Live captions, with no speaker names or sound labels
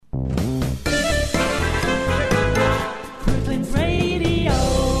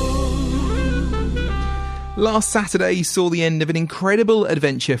Last Saturday saw the end of an incredible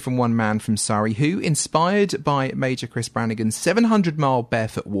adventure from one man from Surrey who, inspired by Major Chris Brannigan's 700-mile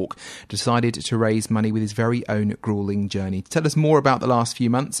barefoot walk, decided to raise money with his very own gruelling journey. To tell us more about the last few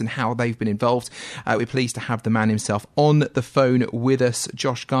months and how they've been involved, we're pleased to have the man himself on the phone with us.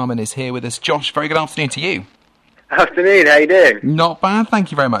 Josh Garman is here with us. Josh, very good afternoon to you. Afternoon, how you doing? Not bad,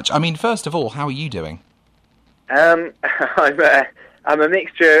 thank you very much. I mean, first of all, how are you doing? I'm a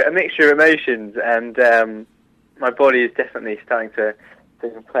mixture of emotions, and my body is definitely starting to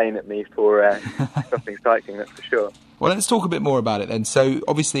complain at me for stopping cycling, that's for sure. Well, let's talk a bit more about it then. So,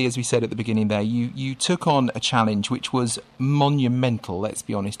 obviously, as we said at the beginning there, you took on a challenge which was monumental, let's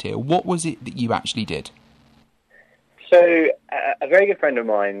be honest here. What was it that you actually did? So, a very good friend of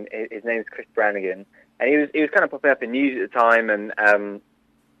mine, his name is Chris Brannigan, and he was kind of popping up in news at the time, and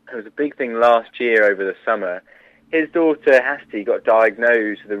it was a big thing last year over the summer. His daughter, Hasti, got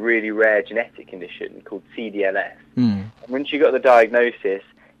diagnosed with a really rare genetic condition called CDLS. And when she got the diagnosis,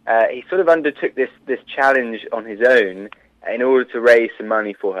 he sort of undertook this challenge on his own in order to raise some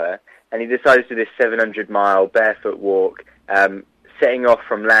money for her. And he decided to do this 700-mile barefoot walk, setting off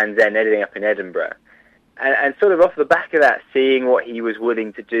from Land's End, ending up in Edinburgh. And sort of off the back of that, seeing what he was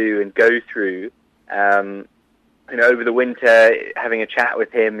willing to do and go through, over the winter, having a chat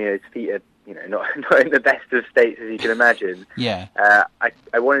with him, his feet are not in the best of states, as you can imagine. Yeah.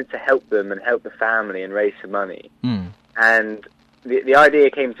 I wanted to help them and help the family and raise some money. And the idea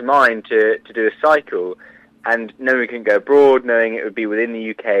came to mind to do a cycle, and knowing we couldn't go abroad, knowing it would be within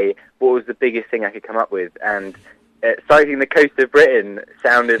the UK, what was the biggest thing I could come up with? And cycling the coast of Britain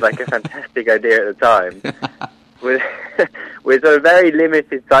sounded like a fantastic idea at the time. With a very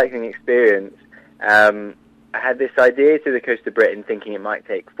limited cycling experience, I had this idea to the coast of Britain, thinking it might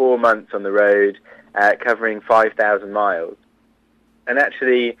take 4 months on the road, covering 5,000 miles. And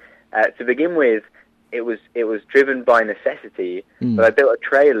actually, to begin with, it was driven by necessity. But I built a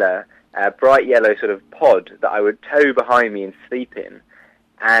trailer, a bright yellow sort of pod that I would tow behind me and sleep in.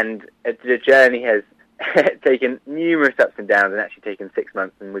 And the journey has taken numerous ups and downs, and actually taken 6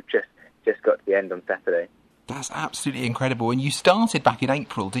 months, and we've just got to the end on Saturday. That's absolutely incredible. And you started back in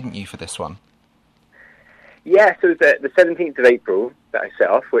April, didn't you, for this one? Yeah, so it was the 17th of April that I set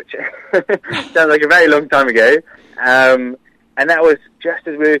off, which sounds like a very long time ago. And that was just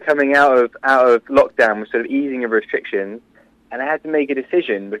as we were coming out of lockdown, with sort of easing of restrictions. And I had to make a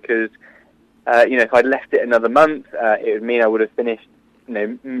decision because, if I'd left it another month, it would mean I would have finished,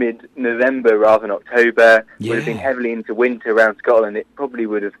 mid-November rather than October. Yeah. Would have been heavily into winter around Scotland. It probably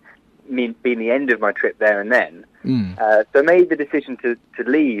would have been the end of my trip there and then. So I made the decision to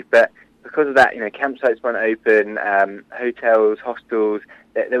leave, but because of that, campsites weren't open, hotels, hostels.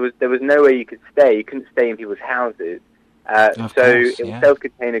 There was nowhere you could stay. You couldn't stay in people's houses. It was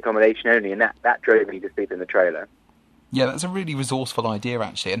self-contained accommodation only, and that drove me to sleep in the trailer. Yeah, that's a really resourceful idea,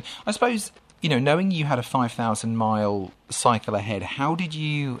 actually. And I suppose, knowing you had a 5,000-mile cycle ahead, how did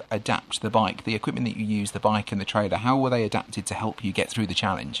you adapt the bike, the equipment that you used, the bike and the trailer? How were they adapted to help you get through the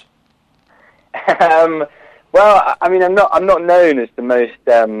challenge? Well, I mean, I'm not known as the most.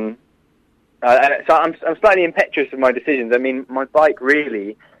 So I'm slightly impetuous with my decisions. I mean, my bike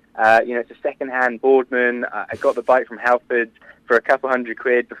really, it's a second-hand Boardman. I got the bike from Halfords for a couple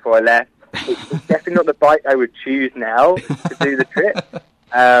 £100 before I left. It's definitely not the bike I would choose now to do the trip.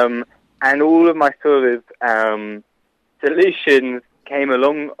 And all of my sort of solutions came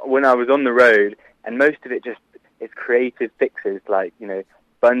along when I was on the road, and most of it just is creative fixes, like,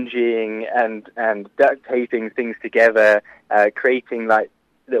 bungeeing and duct taping things together, creating like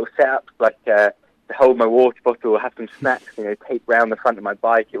little setups, like to hold my water bottle, have some snacks, taped round the front of my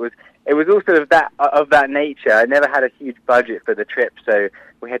bike. It was all sort of that nature. I never had a huge budget for the trip, so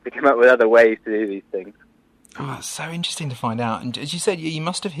we had to come up with other ways to do these things. Oh, it's so interesting to find out. And as you said, you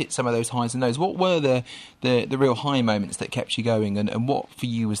must have hit some of those highs and lows. What were the real high moments that kept you going, and what for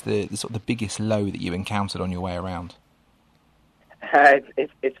you was the sort of the biggest low that you encountered on your way around?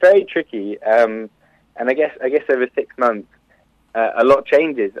 It's very tricky, and I guess over 6 months, a lot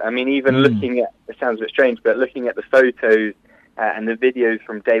changes. I mean, even looking at, it sounds a bit strange, but looking at the photos and the videos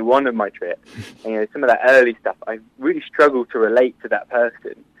from day one of my trip, and, some of that early stuff, I really struggle to relate to that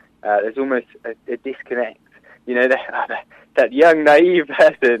person. There's almost a disconnect. That young, naive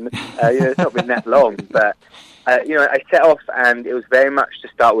person, it's not been that long, but, I set off, and it was very much to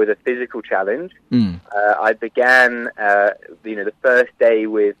start with a physical challenge. I began, the first day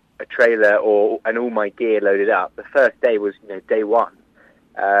with a trailer and all my gear loaded up. The first day was, day one.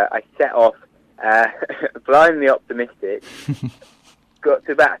 I set off blindly optimistic, got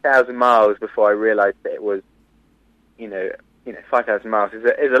to about 1,000 miles before I realised that it was, 5,000 miles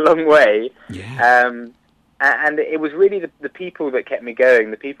is a long way. Yeah. And it was really the people that kept me going.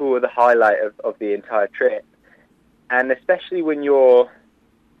 The people were the highlight of the entire trip. And especially when you're,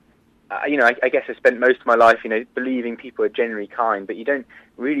 I guess I spent most of my life, believing people are generally kind, but you don't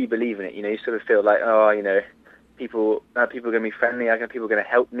really believe in it. You sort of feel like, people are going to be friendly. People are going to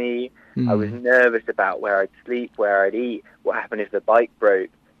help me. I was nervous about where I'd sleep, where I'd eat, what happened if the bike broke.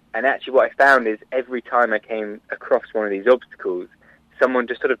 And actually what I found is every time I came across one of these obstacles, someone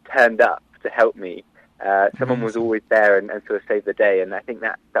just sort of turned up to help me. Someone was always there and sort of saved the day, and I think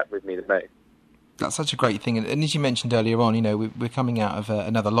that stuck with me the most. That's such a great thing. And as you mentioned earlier on, we're coming out of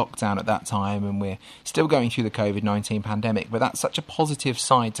another lockdown at that time, and we're still going through the COVID-19 pandemic, but that's such a positive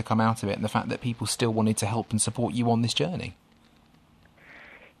side to come out of it, and the fact that people still wanted to help and support you on this journey.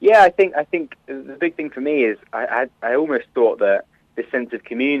 Yeah, I think the big thing for me is I almost thought that this sense of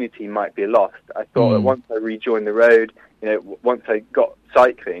community might be lost. I thought that once I rejoined the road, once I got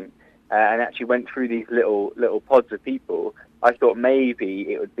cycling, and actually went through these little pods of people, I thought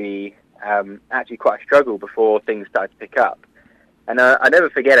maybe it would be actually quite a struggle before things started to pick up. And I never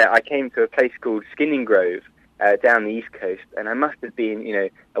forget it. I came to a place called Skinning Grove down the East Coast, and I must have been,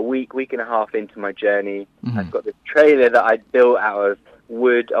 a week and a half into my journey. I've got this trailer that I'd built out of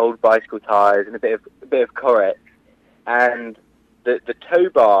wood, old bicycle tyres, and a bit of Corex. And the tow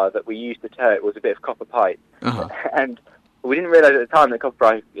bar that we used to tow it was a bit of copper pipe. And we didn't realise at the time that copper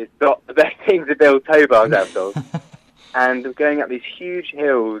pipe is not the best thing to build tow bars out of. And we're going up these huge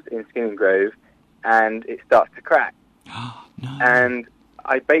hills in Skinning Grove, and it starts to crack. Oh, no. And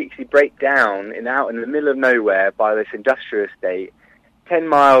I basically break down out in the middle of nowhere by this industrial estate, 10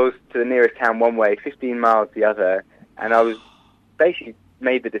 miles to the nearest town one way, 15 miles the other, and I was basically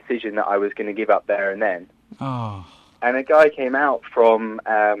made the decision that I was going to give up there and then. Oh. And a guy came out from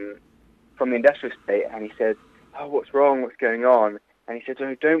the industrial estate, and he said, "Oh, what's wrong? What's going on?" And he said,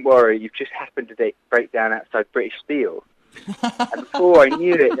 "Oh, don't worry, you've just happened to break down outside British Steel." And before I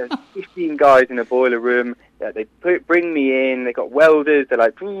knew it, there was 15 guys in a boiler room. They bring me in. They got welders. They're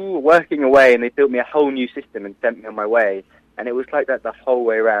like working away, and they built me a whole new system and sent me on my way. And it was like that the whole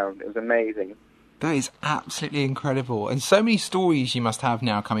way around. It was amazing. That is absolutely incredible. And so many stories you must have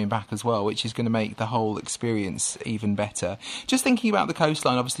now coming back as well, which is going to make the whole experience even better. Just thinking about the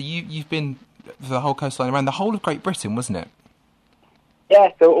coastline, obviously you've been the whole coastline around the whole of Great Britain, wasn't it? Yeah,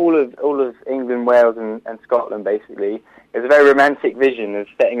 so all of England, Wales and Scotland, basically. It was a very romantic vision of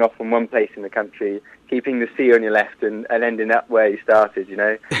setting off from one place in the country, keeping the sea on your left and ending up where you started,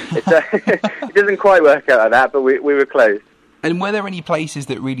 It doesn't quite work out like that, but we were close. And were there any places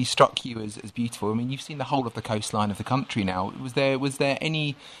that really struck you as beautiful? I mean, you've seen the whole of the coastline of the country now. Was there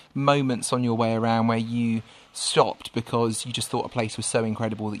any moments on your way around where you stopped because you just thought a place was so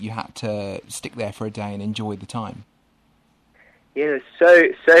incredible that you had to stick there for a day and enjoy the time? Yeah,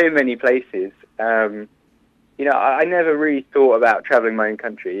 there's so many places. I never really thought about travelling my own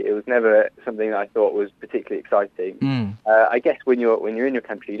country. It was never something that I thought was particularly exciting. I guess when you're in your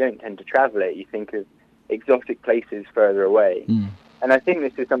country, you don't tend to travel it. You think of exotic places further away. And I think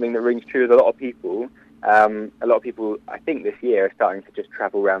this is something that rings true with a lot of people. A lot of people, I think, this year are starting to just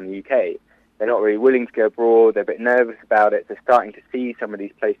travel around the UK. They're not really willing to go abroad. They're a bit nervous about it. They're starting to see some of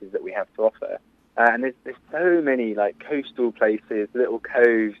these places that we have to offer. And there's so many coastal places, little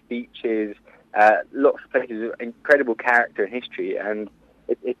coves, beaches, lots of places of incredible character and history. And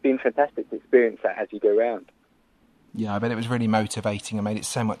it's been fantastic to experience that as you go around. Yeah, I bet it was really motivating and made it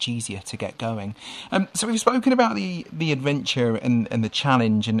so much easier to get going. So we've spoken about the adventure and the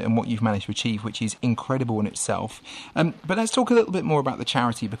challenge and what you've managed to achieve, which is incredible in itself. But let's talk a little bit more about the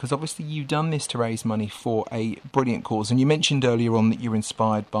charity, because obviously you've done this to raise money for a brilliant cause. And you mentioned earlier on that you were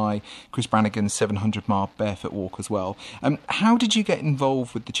inspired by Chris Brannigan's 700-mile barefoot walk as well. How did you get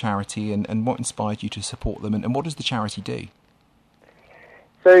involved with the charity and what inspired you to support them? And what does the charity do?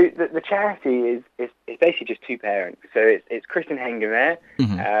 So the charity is basically just two parents. So it's Chris and Hengemer,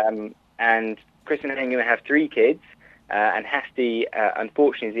 and Chris and Hengemer have 3 kids, and Hasti,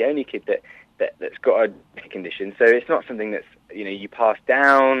 unfortunately, is the only kid that's got a condition. So it's not something that's you pass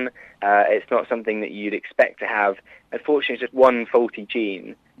down. It's not something that you'd expect to have. Unfortunately, it's just one faulty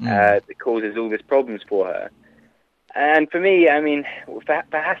gene that causes all these problems for her. And for me, I mean, for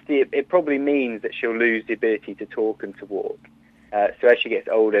Hasti, it probably means that she'll lose the ability to talk and to walk. So as she gets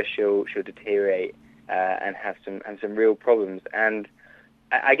older, she'll deteriorate and have some real problems. And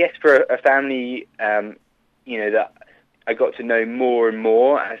I guess for a family, that I got to know more and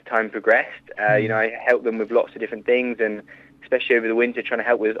more as time progressed. I helped them with lots of different things, and especially over the winter, trying to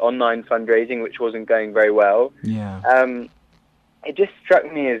help with online fundraising, which wasn't going very well. Yeah. It just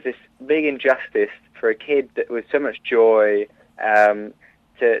struck me as this big injustice for a kid that with so much joy,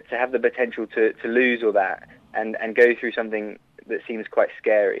 to have the potential to lose all that and go through something that seems quite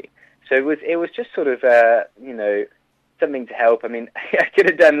scary. So it was just sort of something to help. I mean, I could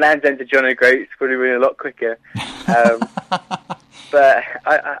have done Land's End to John O'Groats, probably been a lot quicker. But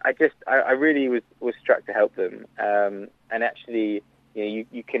I really was struck to help them. And actually,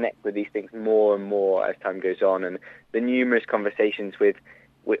 you connect with these things more and more as time goes on, and the numerous conversations with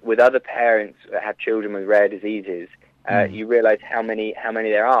other parents that have children with rare diseases. You realise how many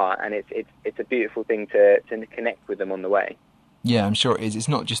there are, and it's a beautiful thing to connect with them on the way. Yeah, I'm sure it is. It's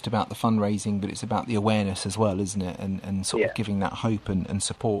not just about the fundraising, but it's about the awareness as well, isn't it? And sort of giving that hope and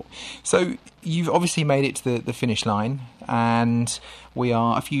support. So you've obviously made it to the finish line, and we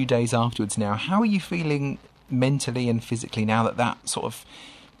are a few days afterwards now. How are you feeling mentally and physically now that sort of,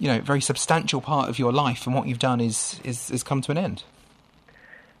 very substantial part of your life and what you've done is come to an end?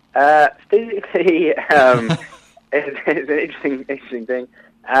 Physically, it's an interesting thing.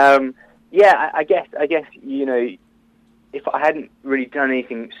 I guess if I hadn't really done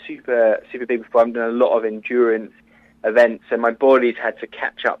anything super big before, I've done a lot of endurance events, and my body's had to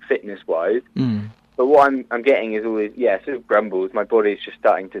catch up fitness-wise. But what I'm getting is always, sort of grumbles. My body's just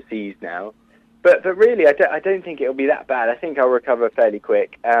starting to seize now. But really, I don't think it'll be that bad. I think I'll recover fairly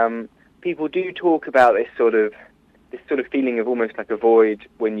quick. People do talk about this sort of feeling of almost like a void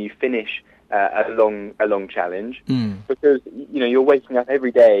when you finish a long challenge, because you're waking up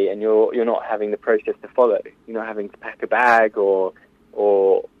every day and you're not having the process to follow. You're not having to pack a bag or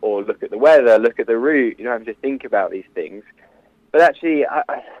look at the weather, look at the route. You don't have to think about these things. But actually,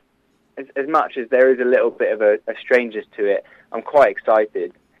 as much as there is a little bit of a strangeness to it, I'm quite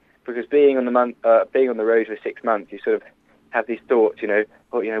excited, because being on the road for 6 months, you sort of have these thoughts. Was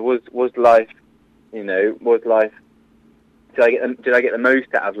life? Was life? Did I get the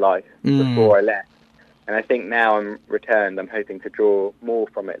most out of life before I left? And I think now I'm returned, I'm hoping to draw more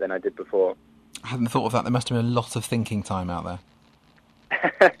from it than I did before. I hadn't thought of that. There must have been a lot of thinking time out there.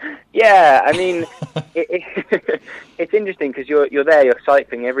 Yeah, I mean, it's interesting because you're there, you're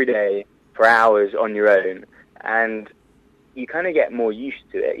cycling every day for hours on your own, and you kind of get more used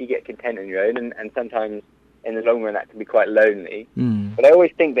to it. You get content on your own, and sometimes in the long run that can be quite lonely. But I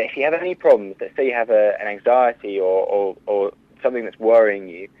always think that if you have any problems, let's say you have an anxiety or something that's worrying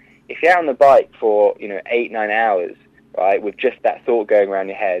you, if you're out on the bike for 8-9 hours, right, with just that thought going around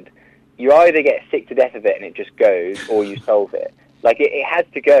your head, you either get sick to death of it and it just goes, or you solve it. Like it has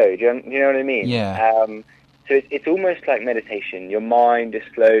to go. Do you know what I mean? Yeah. So it's almost like meditation. Your mind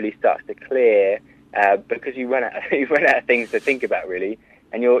just slowly starts to clear because you run out of things to think about, really.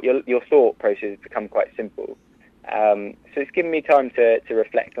 And your thought process become quite simple. So it's given me time to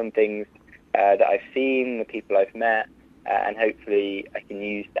reflect on things that I've seen, the people I've met, and hopefully I can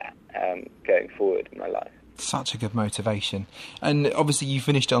use that going forward in my life. Such a good motivation. And obviously you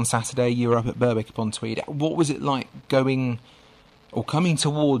finished on Saturday, you were up at Berwick-upon-Tweed. What was it like coming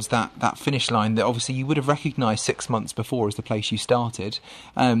towards that finish line that obviously you would have recognised 6 months before as the place you started?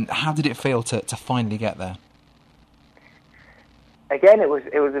 How did it feel to finally get there? Again, it was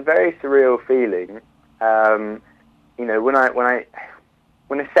a very surreal feeling.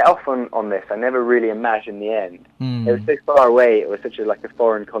 When I set off on this, I never really imagined the end. It was so far away. It was such a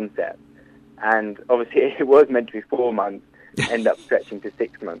foreign concept, and obviously it was meant to be 4 months, end up stretching to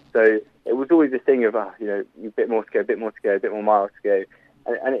 6 months. So it was always a thing of a bit more to go, a bit more to go, a bit more miles to go,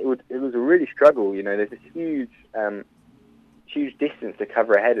 and it was a really struggle. There's this huge distance to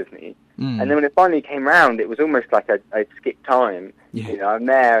cover ahead of me. And then when it finally came round, it was almost like I'd skipped time. Yeah. I'm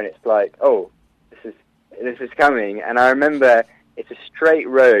there, and it's like, oh, this is coming. And I remember it's a straight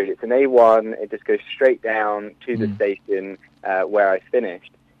road. It's an A1. It just goes straight down to the station where I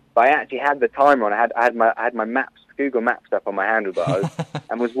finished. But I actually had the timer on. I had my maps, Google Maps, up on my handlebars,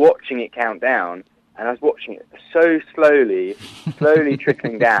 and was watching it count down. And I was watching it so slowly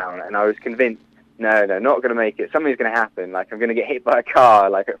trickling down, and I was convinced, no, not going to make it. Something's going to happen. Like I'm going to get hit by a car,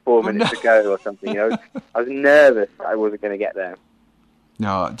 at 4 minutes to go or something. I was nervous that I wasn't going to get there.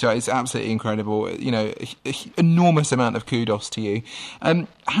 No, Joe, it's absolutely incredible. Enormous amount of kudos to you.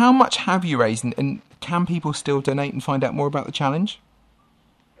 How much have you raised, and can people still donate and find out more about the challenge?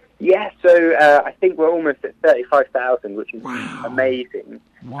 Yeah, so I think we're almost at 35,000, which is amazing.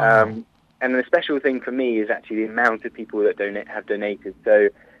 Wow. And the special thing for me is actually the amount of people that have donated. So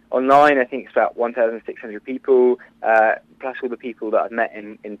online, I think it's about 1,600 people, plus all the people that I've met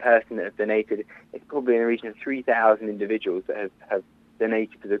in person that have donated. It's probably in the region of 3,000 individuals that have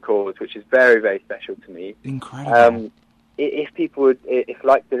donated to the cause, which is very, very special to me. Incredible. If people would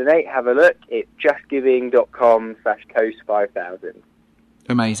like to donate, have a look. It's justgiving.com/coast5000.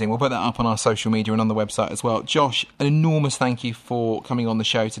 Amazing. We'll put that up on our social media and on the website as well. Josh, an enormous thank you for coming on the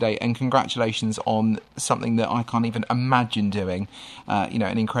show today, and congratulations on something that I can't even imagine doing.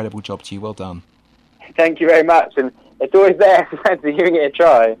 An incredible job to you. Well done. Thank you very much, and it's always there if you fancy giving it a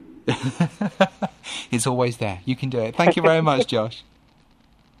try. It's always there. You can do it. Thank you very much, Josh.